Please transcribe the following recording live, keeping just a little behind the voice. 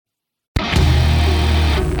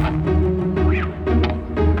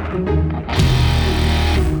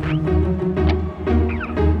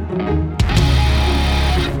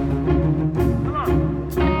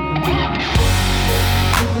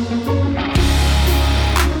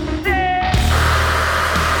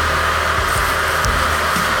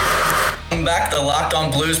back to the Locked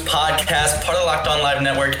On Blues podcast, part of the Locked On Live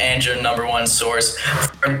Network and your number one source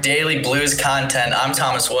for daily Blues content. I'm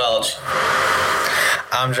Thomas Welch.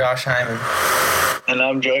 I'm Josh Hyman. And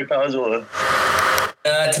I'm Joey Palazzolo.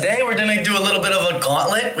 Today we're going to do a little bit of a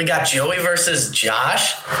gauntlet. We got Joey versus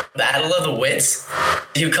Josh, Battle of the Wits.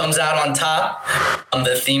 Who comes out on top?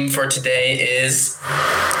 The theme for today is...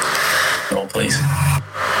 Roll, please.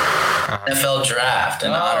 NFL draft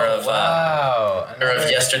in honor of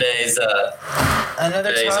yesterday's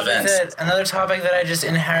another topic that I just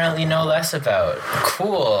inherently know less about.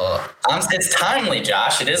 Cool. It's timely,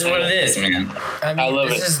 Josh. It is what it is, man. I mean, I love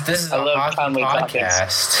this it. is I a love hockey timely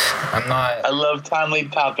podcast. I love timely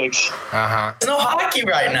topics. There's no hockey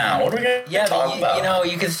right now. What are we going to talk about? You know,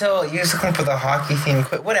 you can still come up with a hockey theme.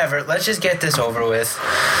 Whatever. Let's just get this over with.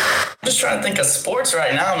 I'm just trying to think of sports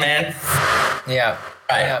right now, man. Yeah.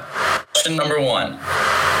 All right. Yeah. Question number 1.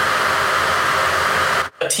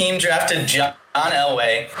 A team drafted John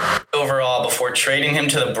Elway overall before trading him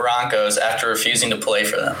to the Broncos after refusing to play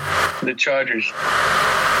for them. The Chargers.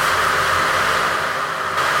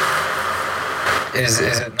 Is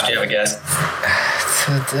it not? Do you have a guess?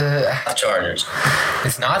 Chargers.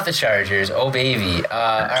 It's not the Chargers. Oh baby.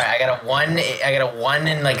 All right, I got a 1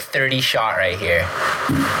 in like 30 shot right here.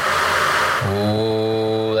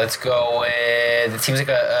 Ooh, let's go with. It seems like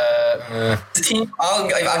This team. I'll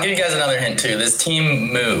give you guys another hint too. This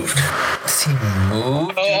team moved. This team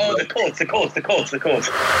moved. Oh, the Colts.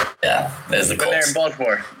 Yeah, there's the Colts. They're in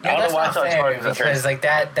Baltimore. Yeah, I don't know why I thought Chargers was because like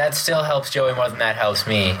that still helps Joey more than that helps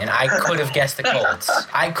me, and I could have guessed the Colts.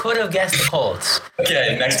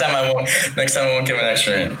 Okay, next time I won't give an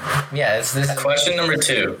extra hint. Yeah, this is Question number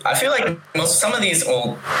 2. I feel like some of these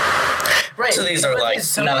old. right. So these are like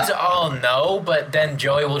some of these all know, but then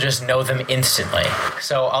Joey will just know them instantly.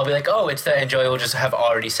 So I'll be like, oh, it's that, and Joey will just have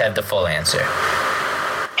already said the full answer.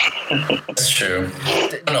 That's true.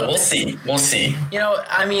 No, we'll see. You know,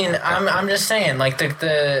 I mean, I'm just saying, like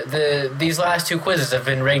the these last 2 quizzes have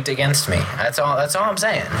been rigged against me. That's all I'm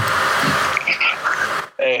saying.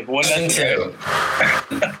 Hey, Question 2.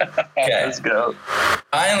 Okay, let's go.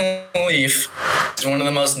 Ryan Leaf is one of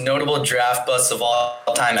the most notable draft busts of all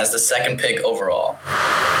time as the 2nd pick overall.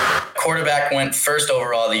 Quarterback went 1st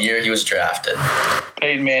overall the year he was drafted.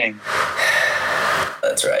 Peyton Manning.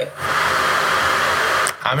 That's right.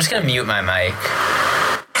 I'm just gonna mute my mic.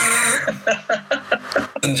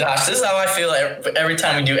 Josh, this is how I feel every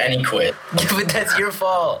time we do any quiz. But that's your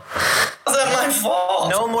fault. How's that my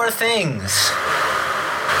fault? No more things.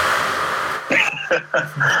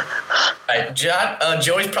 Alright,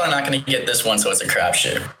 Joey's probably not going to get this one, so it's a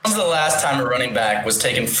crapshoot. When was the last time a running back was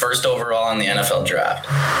taken 1st overall in the NFL draft?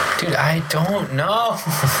 Dude, I don't know.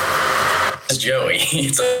 It's Joey.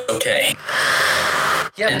 It's okay.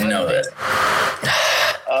 Yeah, I didn't know that.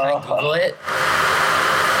 Can I Google it?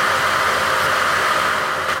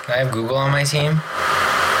 Can I have Google on my team?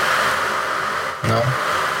 No.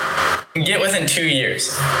 You can get within 2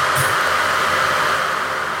 years.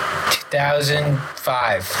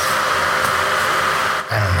 2005.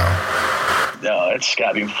 I don't know. No, it's got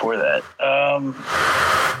to be before that.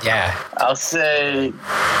 Yeah. I'll say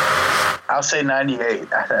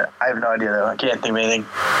 98. I have no idea though. I can't think of anything.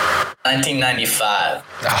 1995.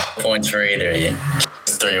 Oh. Points for either of you.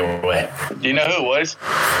 Just 3 away. Do you know who it was?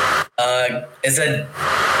 Is it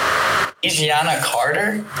Gianna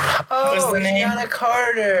Carter? Oh, What's the name? Gianna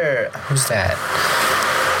Carter. Who's that?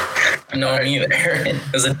 No, me either. It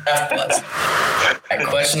was a draft bust. Right,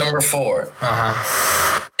 question number 4. Uh-huh.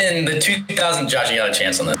 In the 2000, Josh, you got a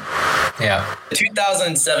chance on this. Yeah. The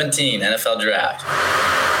 2017 NFL Draft.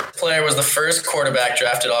 This player was the first quarterback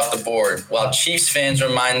drafted off the board, while Chiefs fans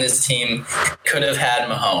remind this team could have had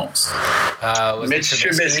Mahomes. Was Mitch it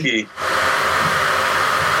Trubisky.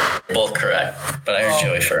 Both correct, but I heard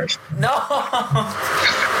Joey first. No.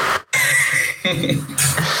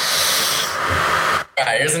 All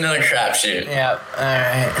right, here's another crapshoot. Yeah. All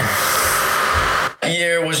right. What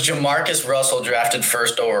year was Jamarcus Russell drafted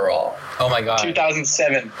 1st overall? Oh my God.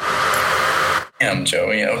 2007. Damn,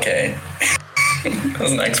 Joey. Okay. I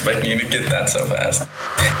wasn't expecting you to get that so fast.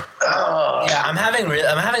 Yeah, I'm having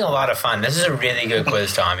a lot of fun. This is a really good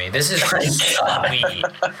quiz, Tommy. This is sweet.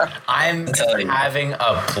 I'm having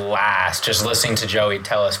a blast just listening to Joey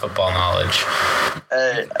tell us football knowledge.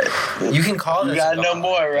 Hey, you can call this. You gotta know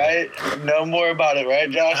more, right? Know more about it, right,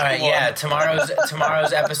 Josh? All right, yeah. Tomorrow's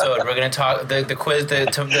episode, we're gonna talk. The quiz.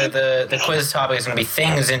 The quiz topic is gonna be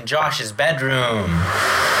things in Josh's bedroom.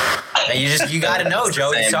 And you gotta know,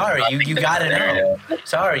 Joey. Sorry, you gotta know.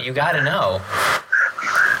 Sorry, you gotta know.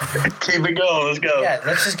 Keep it going. Let's go. Yeah,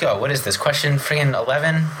 let's just go. What is this? Question friggin'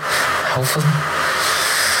 11? Hopefully.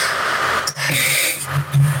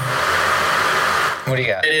 What do you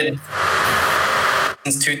got? Traded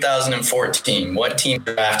since 2014. What team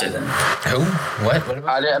drafted him? Who? What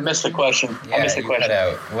about? I missed the question. Yeah, I missed the you question. cut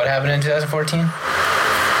out. What happened in 2014?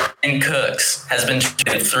 And Cooks has been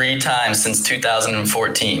traded 3 times since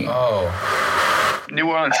 2014. Oh, New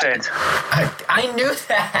Orleans Saints. I knew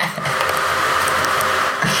that.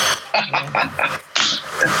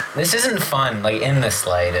 This isn't fun, like in the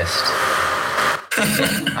slightest.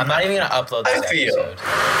 I'm not even gonna upload this I feel. episode.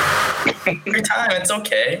 Every time, it's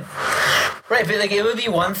okay. Right, but like it would be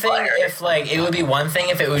one thing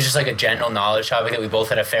if it was just like a general knowledge topic that we both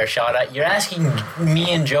had a fair shot at. You're asking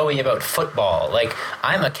me and Joey about football. Like,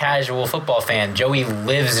 I'm a casual football fan. Joey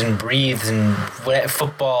lives and breathes and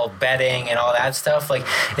football betting and all that stuff. Like,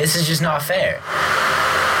 this is just not fair.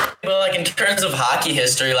 But like in terms of hockey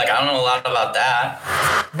history, like I don't know a lot about that.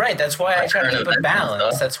 Right, that's why I try to keep a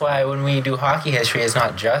balance. That's why when we do hockey history, it's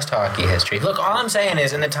not just hockey history. Look, all I'm saying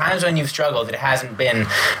is, in the times when you've struggled, it hasn't been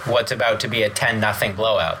what's about to be a 10-0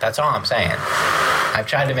 blowout. That's all I'm saying. I've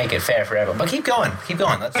tried to make it fair for everyone. But keep going.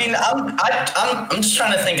 I mean, I'm just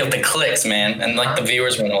trying to think of the clicks, man, and like the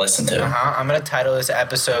viewers want to listen to. I'm going to title this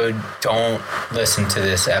episode, Don't Listen to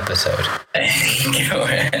This Episode. Go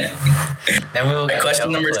ahead. Then we will get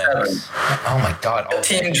Question number 7. Oh my God. What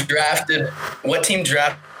team drafted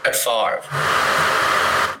Favre?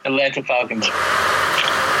 Atlanta Falcons.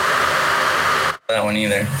 That one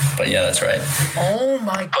either, but yeah, that's right. Oh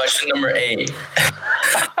my God. Question number 8.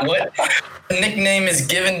 What nickname is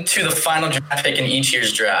given to the final draft pick in each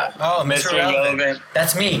year's draft? Oh, Mr. Relevant.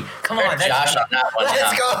 That's me. Come on. That's Josh me. on that one.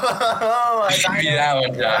 Let's go. Oh, Give me that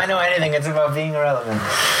one, if Josh. I know anything, it's about being irrelevant.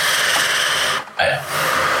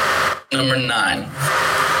 Number 9.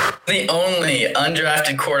 The only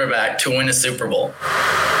undrafted quarterback to win a Super Bowl.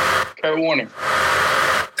 Kurt Warner.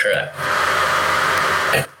 Correct.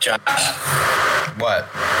 Josh. What?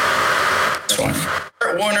 This one.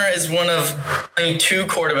 Kurt Warner is one of only 2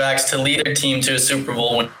 quarterbacks to lead a team to a Super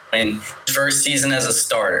Bowl in his first season as a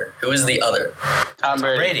starter. Who is the other? Tom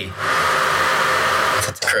Brady.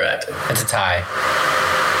 Correct. It's a tie.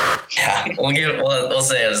 Yeah, we'll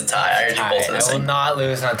say it was a tie. I heard you both to the I will same. not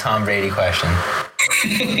lose on a Tom Brady question.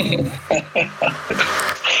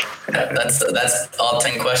 That's all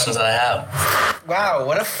 10 questions that I have. Wow,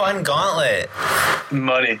 what a fun gauntlet.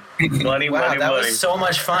 Money. Wow, that was so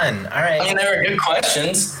much fun. All right. I mean, they were good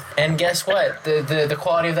questions. And guess what? The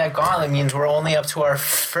quality of that gauntlet means we're only up to our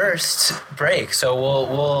first break. So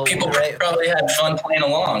we'll People probably had fun playing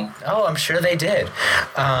along. Oh, I'm sure they did.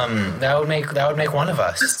 That would make one of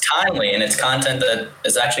us. It's timely and it's content that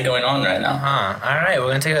is actually going on right now. All right, we're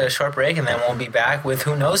gonna take a short break and then we'll be back with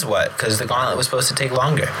who knows what, because the gauntlet was supposed to take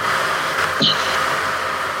longer.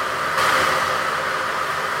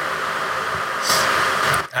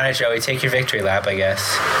 All right, Joey, take your victory lap, I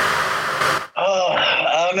guess. Oh,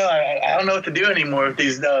 I don't know. I don't know what to do anymore with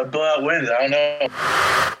these blowout wins. I don't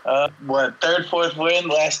know. What, 3rd, 4th win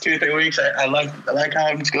last 2 or 3 weeks? I like how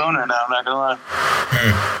it's going right now. I'm not gonna lie.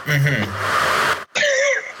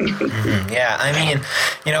 Yeah, I mean,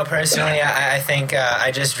 personally, I think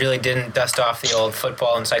I just really didn't dust off the old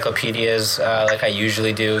football encyclopedias like I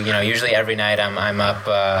usually do. Usually every night I'm up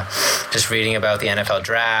just reading about the NFL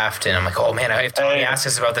draft, and I'm like, oh man, if Tommy asks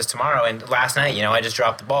us about this tomorrow. And last night, I just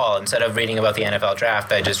dropped the ball. Instead of reading about the NFL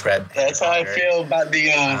draft, I just read. That's how I feel about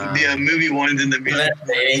the movie ones in the beginning.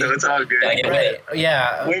 So it's all good. Right?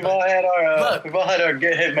 Yeah. We've all had our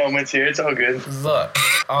get hit moments here. It's all good. Look,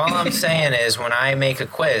 all I'm saying is when I make a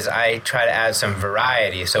quiz, I try to add some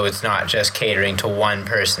variety, so it's not just catering to one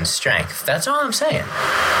person's strength. That's all I'm saying.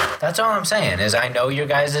 Is I know your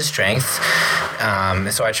guys' strength,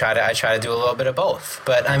 so I try to do a little bit of both.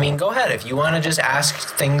 But I mean, go ahead if you want to just ask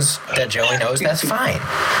things that Joey knows. That's fine.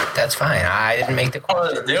 I didn't make the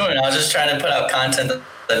quiz. I was just trying to put out content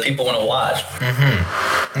that people want to watch.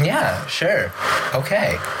 Yeah, sure.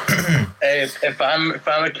 Okay. Hey, if I'm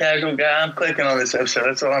a casual guy, I'm clicking on this episode.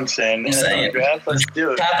 That's all I'm saying. I'm saying. Let's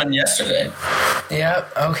do it. It happened yesterday.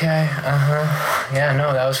 Yep. Okay. Yeah.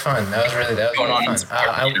 No, that was fun. That was really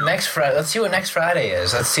fun. Next Friday. Let's see what next Friday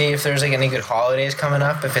is. Let's see if there's like any good holidays coming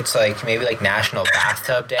up. If it's like maybe like National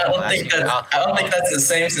Bathtub Day. I don't think that's the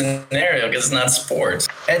same scenario because it's not sports.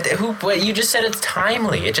 But you just said it's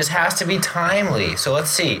timely. It just has to be timely. So let's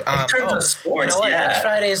see. In terms of sports, yeah. Next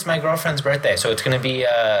Friday is my girlfriend's birthday, so it's going to be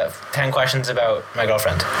 10 questions about my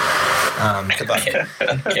girlfriend. Good luck.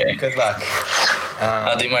 Okay. Good luck.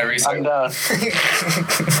 I'll do my research. I'm done.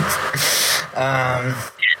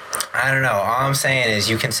 I don't know. All I'm saying is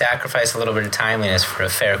you can sacrifice a little bit of timeliness for a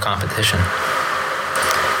fair competition.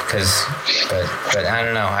 but I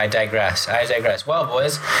don't know. I digress. Well,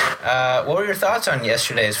 boys, what were your thoughts on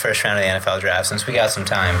yesterday's first round of the NFL draft? Since we got some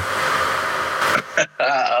time.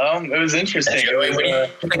 It was interesting. Joey, what do you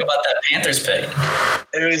think about that Panthers pick?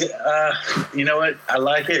 It was, you know what? I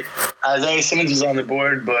like it. Isaiah Simmons was on the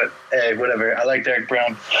board, but hey, whatever. I like Derek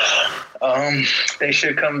Brown. They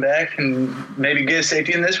should come back and maybe get a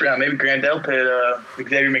safety in this round. Maybe Grant Delpit,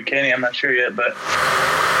 Xavier McKinney. I'm not sure yet, but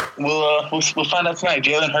we'll find out tonight.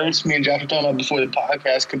 Jalen Hurts, me and Josh were talking about before the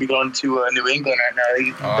podcast, could be going to New England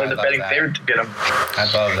right now. They're the betting favorite to get him. I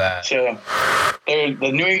love that. So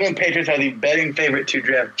the New England Patriots are the betting favorite to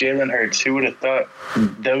draft Jalen Hurts. Who would have thought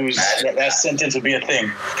that sentence would be a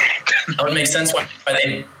thing? That would make sense why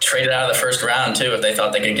they traded out of the first round too, if they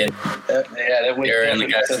thought they could get that would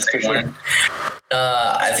make sense for sure.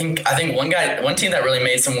 I think one team that really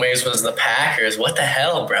made some waves was the Packers. What the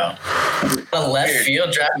hell, bro? The left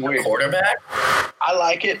field drafting a quarterback? I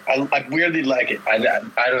like it. I weirdly like it. I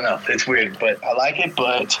don't know. It's weird, but I like it.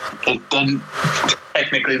 But it doesn't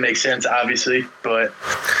technically make sense, obviously. But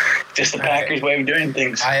just the Packers' way of doing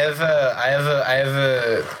things. I have a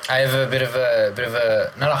bit of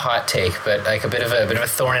a not a hot take, but like a bit of a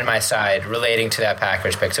thorn in my side relating to that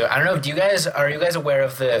Packers pick. So I don't know. Are you guys aware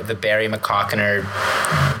of the Barry McCockiner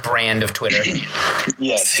brand of Twitter?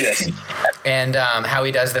 Yes. And how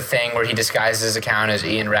he does the thing where he disguises his account as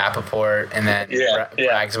Ian Rappaport and then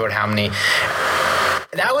brags about how many.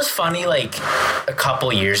 That was funny like a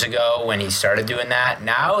couple years ago when he started doing that.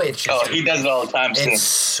 Now it's just... he does it all the time, too. It's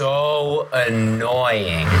so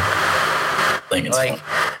annoying.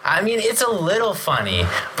 I mean, it's a little funny,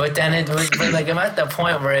 but then I'm at the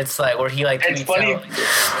point where it's like, where he like... It's funny.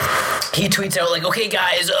 He tweets out like, okay,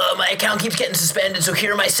 guys, my account keeps getting suspended, so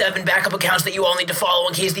here are my 7 backup accounts that you all need to follow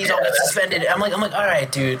in case these all get suspended. I'm like, all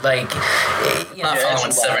right, dude, like, you know,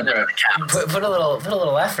 following 7 different accounts. Put a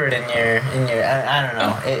little effort in your. I don't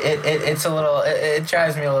know. It's a little. It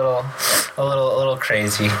drives me a little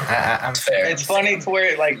crazy. I'm fair. It's funny to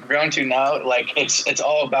where like grown to now, like it's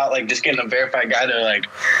all about like just getting a verified guy to like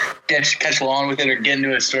catch along with it or get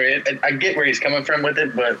into a story. I get where he's coming from with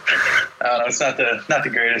it, but I don't know. It's not the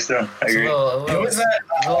greatest though. I agree. Who was that?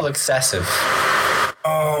 A little excessive.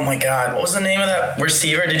 Oh my God! What was the name of that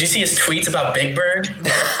receiver? Did you see his tweets about Big Bird?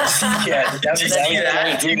 Yeah, Did you see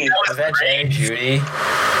that? Was that Jerry Jeudy?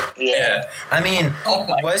 Yeah. I mean,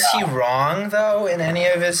 was he wrong though in any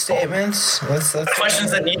of his statements? Let's questions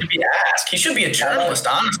that need to be asked. He should be a journalist,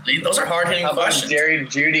 honestly. Those are hard-hitting questions. Jerry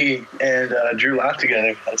Jeudy and Drew Lock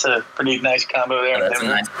together. That's a pretty nice combo there. That's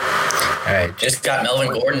nice. All right, just got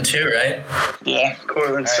Melvin Gordon too, right? Yeah,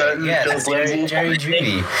 Cortland Sutton. Yeah, Jerry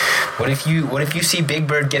Jeudy. What if you see Big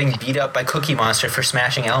Bird getting beat up by Cookie Monster for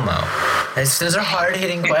smashing Elmo? Those are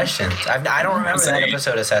hard-hitting questions. I don't remember that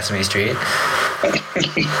episode of Sesame Street.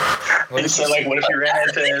 What if you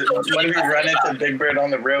run into Big Bird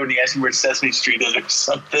on the road and he asks you where Sesame Street is or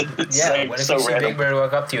something? What if you see Big Bird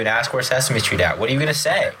walk up to you and ask where Sesame Street at? What are you gonna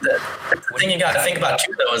say? The thing you gotta think about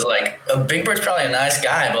too though is like Big Bird's probably a nice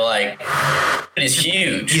guy, but like he's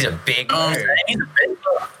huge. He's a big bird.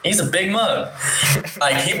 He's a big mug.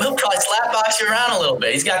 Like he'll probably slap box you around a little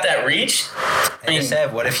bit. He's got that reach. I mean,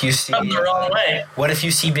 said, what if you see the wrong way? What if you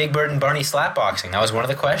see Big Bird and Barney slapboxing? That was one of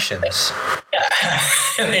the questions. Yeah,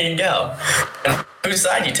 there you go. Whose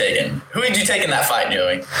side you taking? Who did you take in that fight,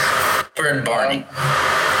 Joey? Bird and Barney.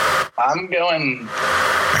 I'm going.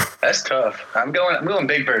 That's tough. I'm going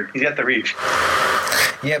Big Bird. He's got the reach.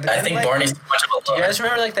 Yeah, but I think Barney's too much of a do you guys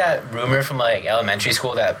remember like that rumor from like elementary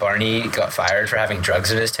school that Barney got fired for having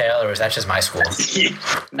drugs in his tail, or was that just my school?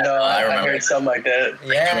 No, I heard something like that.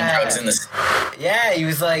 Yeah. Drugs in the...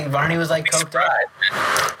 Yeah, Barney was like coked up.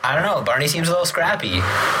 I don't know. Barney seems a little scrappy.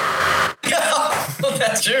 Well,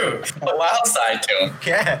 that's true. A wild side to him.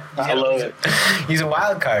 Yeah. I love it. He's a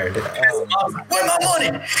wild card. Where's my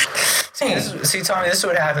money? See, Tommy, this is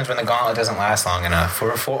what happens when the gauntlet doesn't last long enough.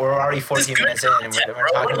 We're already 14 minutes in, and we're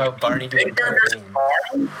talking about Barney doing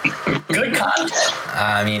cocaine. Good content.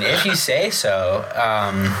 I mean, if you say so.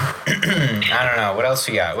 I don't know. What else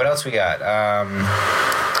we got?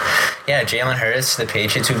 Yeah, Jalen Hurts, the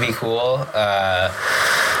Patriots would be cool.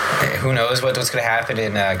 Who knows what's going to happen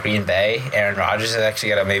in Green Bay? Aaron Rodgers has actually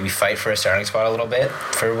got to maybe fight for a starting spot a little bit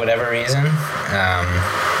for whatever reason.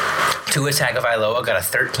 Tua Tagovailoa got a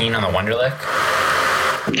 13 on the Wonderlic.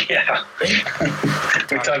 Yeah. We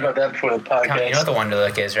talked about that before the podcast. Tom, you know what the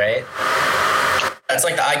Wonderlic is, right? That's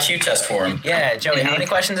like the IQ test for him. Yeah, Joey, how many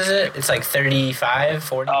questions is it? It's like 35,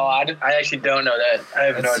 40? Oh, I actually don't know that. I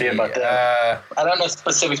have no idea about that. I don't know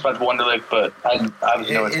specifics about the Wonderlic, but I know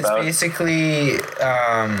it's about. It's basically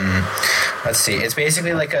Let's see. It's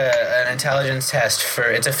basically like an intelligence test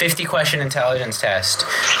it's a 50-question intelligence test,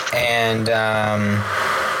 and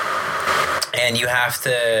you have to,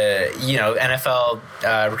 NFL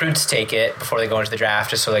recruits take it before they go into the draft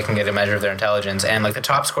just so they can get a measure of their intelligence. And like the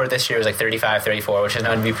top score this year was like 35, 34, which is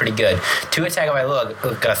known to be pretty good. Tua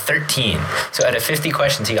Tagovailoa got 13. So out of 50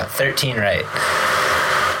 questions, he got 13 right.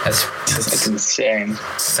 That's insane.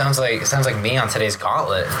 Sounds like me on today's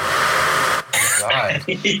gauntlet. God.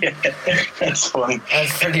 Yeah, that's funny.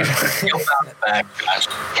 That's pretty. Yeah.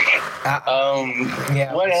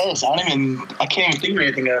 What else? I can't even think of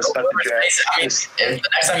anything else about the draft. If the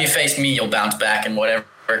next time you face me, you'll bounce back in whatever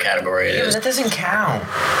category it is. That doesn't count.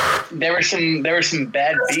 There were some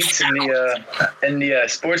bad beats in the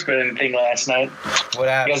sports betting thing last night. What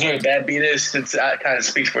happened? You guys know what a bad beat is? It kind of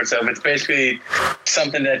speaks for itself. It's basically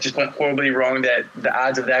something that just went horribly wrong, that the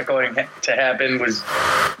odds of that going to happen was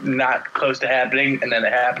not close to happening, and then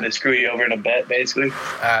it happened to screw you over in a bet, basically.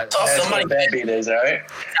 That's what a bad beat is, all right?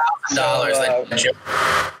 $1,000 just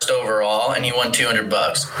overall, and he won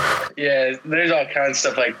 $200. Yeah, there's all kinds of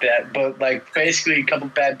stuff like that, but like basically a couple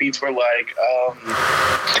bad beats were like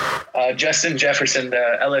Justin Jefferson,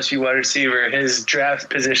 the LSU wide receiver, his draft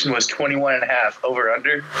position was 21.5 over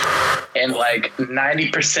under, and like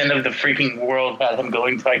 90% of the freaking world had him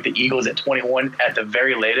going to like the Eagles at 21 at the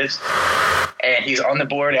very latest, and he's on the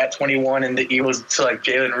board at 21, and the Eagles select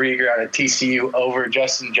Jalen Reagor out of TCU over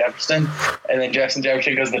Justin Jefferson, and then Justin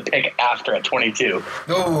Jefferson goes the pick after at 22.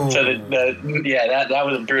 Ooh. So that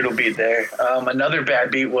was a brutal beat there. Another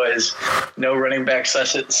bad beat was no running back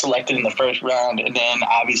selected in the first round, and then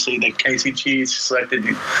obviously the KC Chiefs selected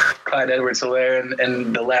Clyde Edwards-Helaire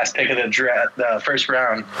in the last pick of the draft, the first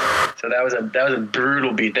round. So that was a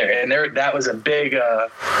brutal beat there, and that was a big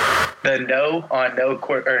the no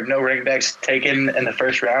running backs taken in the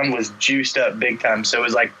first round was juiced up big time. So it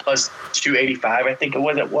was like plus 285, I think it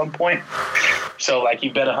was at one point. So like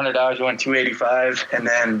you bet $100, you won 285, and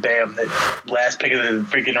then bam, the last pick of the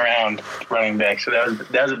freaking round, running back. So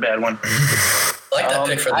that was a bad one. I like that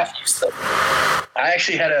pick for the Chiefs, though. I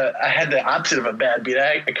actually had the opposite of a bad beat.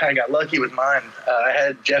 I kind of got lucky with mine. I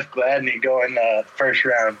had Jeff Gladney going first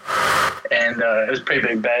round, and it was a pretty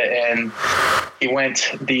big bet, and he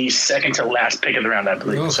went the second to last pick of the round, I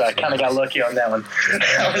believe. So I kind of got lucky on that one.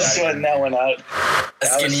 I was sweating that one out.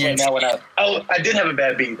 Oh, I did have a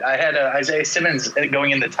bad beat. I had Isaiah Simmons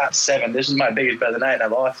going in the top 7. This was my biggest bet of the night, and I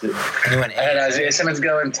lost it. You went 8. I had Isaiah Simmons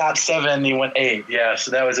going top 7, and he went 8. Yeah, so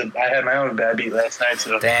that was I had my own bad beat last night.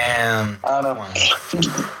 So damn. I don't know.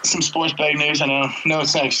 Some sports betting news. I know. No,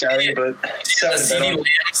 it's not exciting, but CeeDee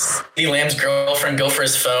Lamb's girlfriend go for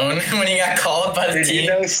his phone when he got called by the team. Did you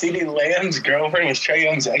know CeeDee Lamb's girlfriend was Trae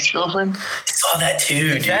Young's ex-girlfriend? I saw that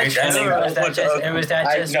too, dude. That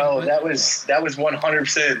was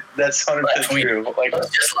 100%. That's 100% true. Like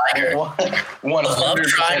just like her.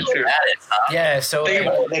 100% true. Yeah. So think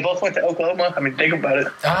about it. They both went to Oklahoma. I mean, think about it.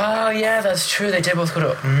 Oh yeah, that's true. They did both go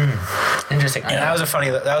to. Interesting. Yeah. That was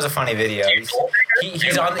a funny video.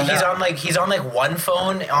 He's on one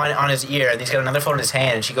phone on his ear, and he's got another phone in his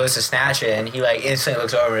hand, and she goes to snatch it, and he like instantly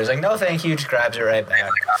looks over and is like, no thank you, just grabs it right back.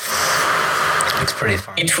 It's pretty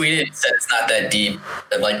funny. He tweeted and said it's not that deep,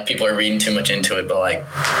 that like people are reading too much into it, but like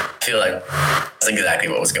I feel like that's exactly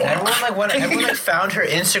what was going on. Everyone found her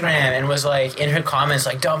Instagram and was like in her comments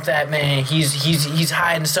like, dump that man, he's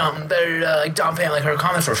hiding something, better like dump him. Like her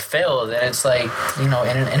comments were filled, and it's like,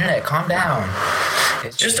 internet, calm down.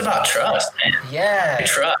 It's just about trust, man. Yeah.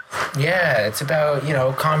 Trust. Yeah, it's about,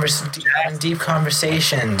 having deep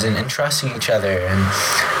conversations and trusting each other.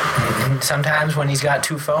 And sometimes when he's got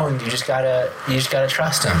 2 phones, you just gotta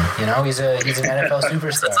trust him. He's an NFL superstar.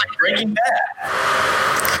 It's like Breaking Bad.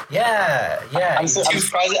 Yeah. I'm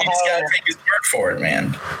surprised at how he's gotta take his word for it,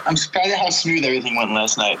 man. I'm surprised at how smooth everything went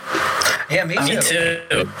last night. Yeah, me too.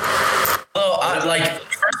 Well, first of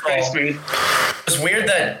all, it was weird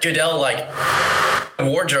that Goodell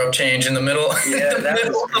wardrobe change in the middle. Yeah, that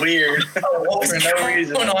was weird. What was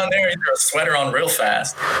going on there? He threw a sweater on real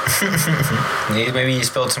fast. Maybe he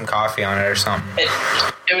spilled some coffee on it or something.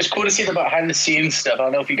 It was cool to see the behind the scenes stuff. I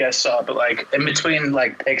don't know if you guys saw it, but in between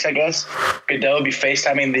picks, I guess, Goodell would be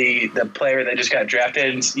FaceTiming the player that just got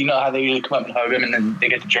drafted. And you know how they usually come up and hug him, and then they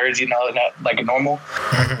get the jersey and all that, like a normal.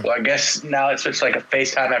 Well, I guess now it's just like a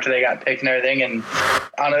FaceTime after they got picked and everything. And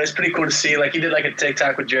I don't know, it's pretty cool to see. He did a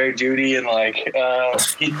TikTok with Jerry Jeudy, and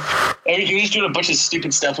he was doing a bunch of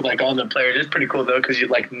stupid stuff with all the players. It's pretty cool though, because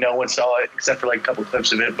no one saw it except for a couple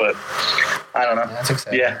clips of it. But I don't know. That's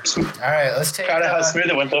exciting. Yeah. All right, let's take. Proud of how smooth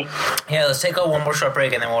it went though. Yeah, let's take one more short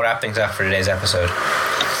break, and then we'll wrap things up for today's episode.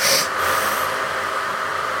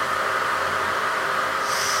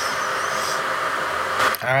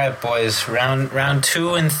 All right, boys. Round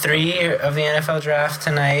 2 and 3 of the NFL draft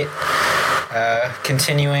tonight.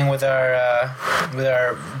 Continuing with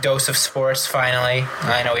our dose of sports. Finally,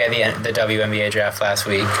 I know we had the WNBA draft last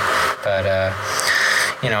week, but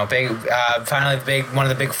finally one of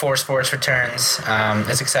the big 4 sports returns.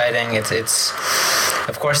 It's exciting. It's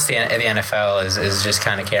of course the NFL is just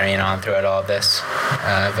kind of carrying on throughout all of this.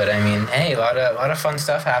 But I mean, hey, a lot of fun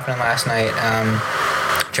stuff happening last night.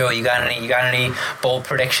 Joe, you got any bold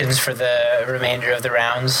predictions for the remainder of the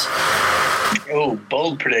rounds? Oh,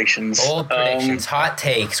 bold predictions. Hot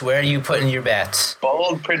takes. Where are you putting your bets?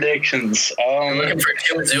 Bold predictions. Looking for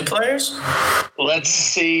 2 Mizzou players? Let's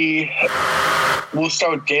see. We'll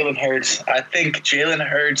start with Jalen Hurts. I think Jalen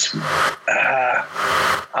Hurts.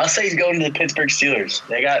 I'll say he's going to the Pittsburgh Steelers.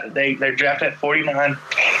 They're drafted at 49.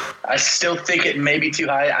 I still think it may be too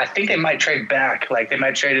high. I think they might trade back. Like, they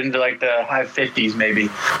might trade into, like, the high 50s maybe.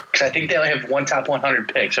 Because I think they only have one top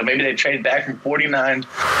 100 pick. So maybe they trade back from 49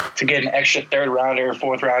 to get an extra 3rd rounder or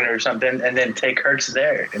 4th rounder or something, and then take Hurts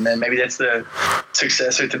there. And then maybe that's the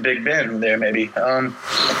successor to Big Ben there, maybe. The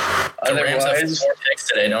Rams have 4 picks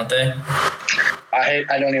today, don't they? I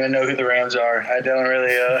don't even know who the Rams are. I don't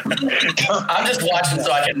really. I'm just watching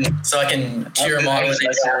so I can cheer them on when they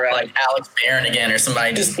draft like Alex Barron again or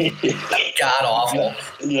somebody just god awful.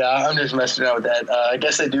 Yeah, I'm just messing around with that. I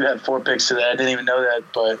guess they do have 4 picks today. I didn't even know that,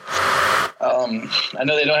 but I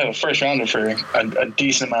know they don't have a 1st rounder for a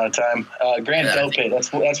decent amount of time. Grant Delpit,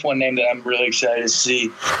 that's one name that I'm really excited to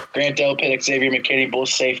see. Grant Delpit, Xavier McKinney, both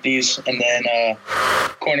safeties, and then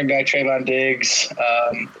cornerback Trayvon Diggs,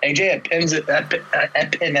 AJ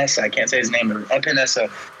Epinesa, I can't say his name, but Epinesa.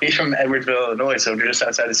 He's from Edwardsville, Illinois, so just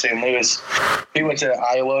outside of St. Louis. He went to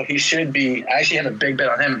Iowa. He should be. I actually have a big bet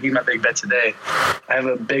on him. He's my big bet today. I have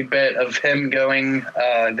a big bet of him going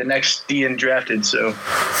the next DN drafted. So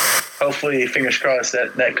hopefully, fingers crossed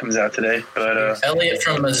that comes out today. But Elliott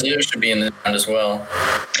from Mizzou should be in the round as well.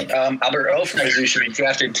 Albert O from Mizzou should be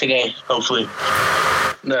drafted today. Hopefully,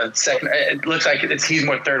 the second. It looks like he's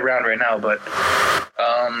more 3rd round right now, but.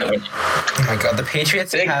 Oh my God, the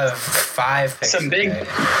Patriots have 5 picks. Some big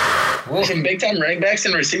time running backs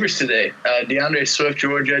and receivers today. DeAndre Swift,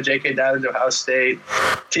 Georgia, J.K. Dobbins, Ohio State,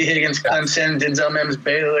 T. Higgins, Clemson, Denzel Mims,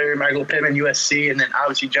 Baylor, Michael Pittman, USC, and then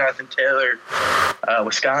obviously Jonathan Taylor,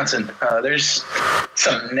 Wisconsin. There's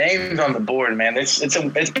some names on the board, man. It's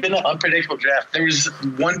been an unpredictable draft. There was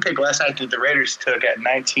one pick last night that the Raiders took at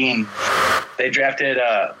 19. They drafted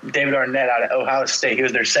David Arnett out of Ohio State. He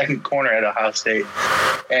was their 2nd corner at Ohio State.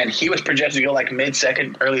 And he was projected to go like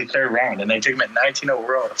mid-2nd, early 3rd round, and they took him at 19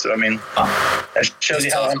 overall. So, I mean, that shows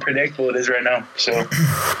you how unpredictable it is right now. So,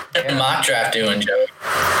 mock draft doing, Joe?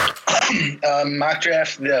 Mock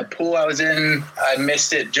draft, the pool I was in, I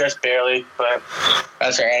missed it just barely, but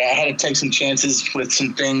that's all right. I had to take some chances with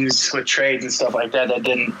some things with trades and stuff like that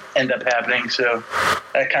didn't end up happening. So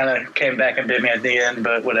that kind of came back and bit me at the end,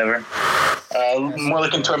 but whatever. More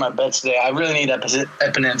looking toward my bets today. I really need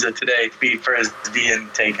Epinesa today to be for his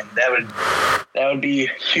DN taken. That would be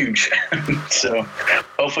huge. So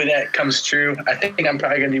hopefully that comes true. I think I'm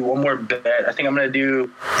probably gonna do one more bet. I think I'm gonna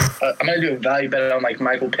do a value bet on like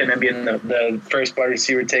Michael Pittman being the first wide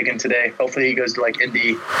receiver taken today. Hopefully he goes to like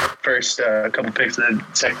Indy first, a couple picks of the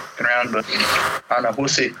 2nd round. But I don't know. We'll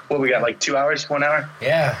see. What we got? Like 2 hours, 1 hour?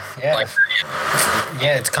 Yeah.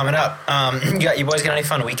 Yeah, it's coming up. You boys got any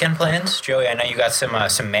fun weekend plans? Joey, I know you got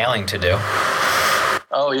some mailing to do.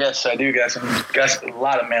 Oh yes, I do got a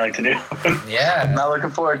lot of mailing to do. Yeah, I'm not looking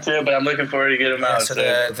forward to it, but I'm looking forward to get them out. So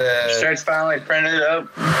the shirts finally printed up,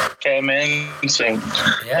 came in. So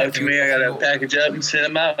up to me, I gotta package up and send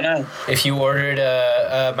them out now. If you ordered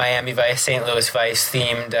a Miami Vice, St. Louis Vice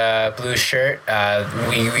themed blue shirt,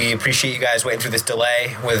 we appreciate you guys waiting through this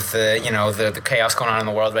delay with the chaos going on in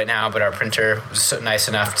the world right now. But our printer was so nice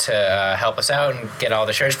enough to help us out and get all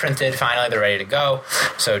the shirts printed. Finally, they're ready to go.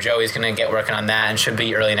 So Joey's gonna get working on that and should be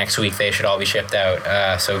early next week. They should all be shipped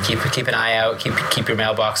out. So keep an eye out. Keep your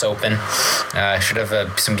mailbox open. Should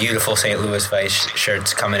have some beautiful St. Louis Vice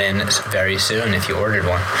shirts coming in very soon if you ordered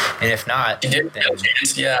one. And if not,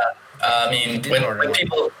 yeah. I mean, when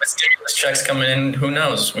people with stimulus checks coming in, who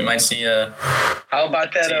knows? We might see. How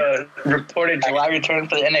about that reported July return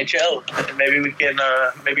for the NHL? Maybe we can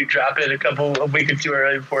maybe drop it a week or 2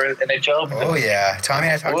 early before NHL. Oh yeah, Tommy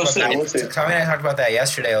and I talked about that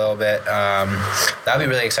yesterday a little bit. That'd be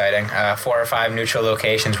really exciting. 4 or 5 neutral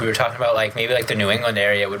locations. We were talking about maybe the New England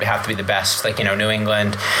area would have to be the best. New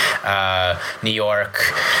England, New York,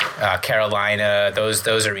 Carolina, those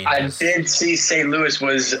arenas. I did see St. Louis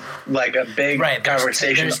was like a big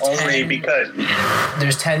conversation because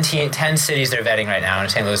there's 10 cities they're vetting right now, and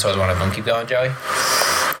St. Louis was one of them. Keep going, Joey.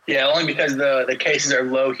 Yeah, only because the cases are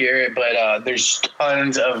low here, but there's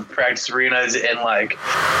tons of practice arenas and like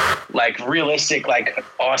realistic, like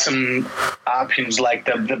awesome options. Like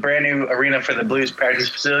the brand new arena for the Blues practice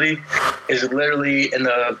facility is literally in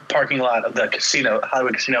the parking lot of the casino,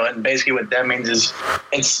 Hollywood Casino, and basically what that means is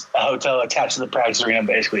it's a hotel attached to the practice arena,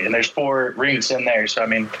 basically. And there's 4 rinks in there, so I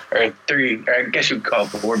mean, or 3, or I guess you would call it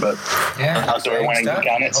 4, but outdoor one and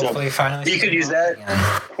count it. So you could use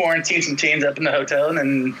that, quarantine some teams up in the hotel, and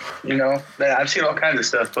then I've seen all kinds of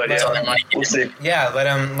stuff. But yeah, we'll see. Yeah, let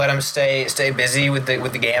them stay busy with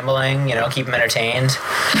the gambling. Keep them entertained.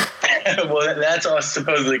 Well, that's all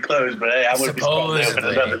supposedly closed, but hey, I wouldn't be supposed to open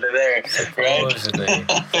it up if they're there, right?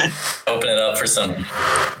 Open it up for some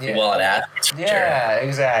wallet athletes. Yeah, sure.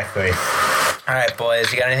 Exactly. All right,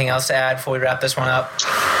 boys, you got anything else to add before we wrap this one up?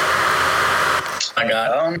 I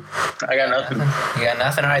got nothing. You got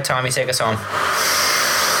nothing? All right, Tommy, take us home.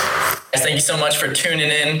 Guys, thank you so much for tuning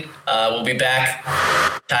in. We'll be back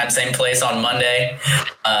time, same place on Monday.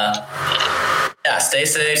 Stay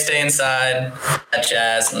safe, stay inside. That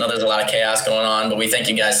jazz. I know there's a lot of chaos going on, but we thank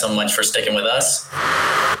you guys so much for sticking with us,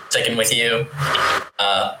 sticking with you.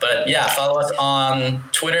 But yeah, follow us on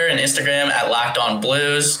Twitter and Instagram at Locked On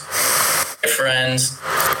Blues. Your friends,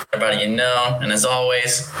 everybody you know, and as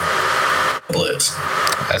always, Blues.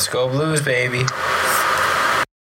 Let's go Blues, baby.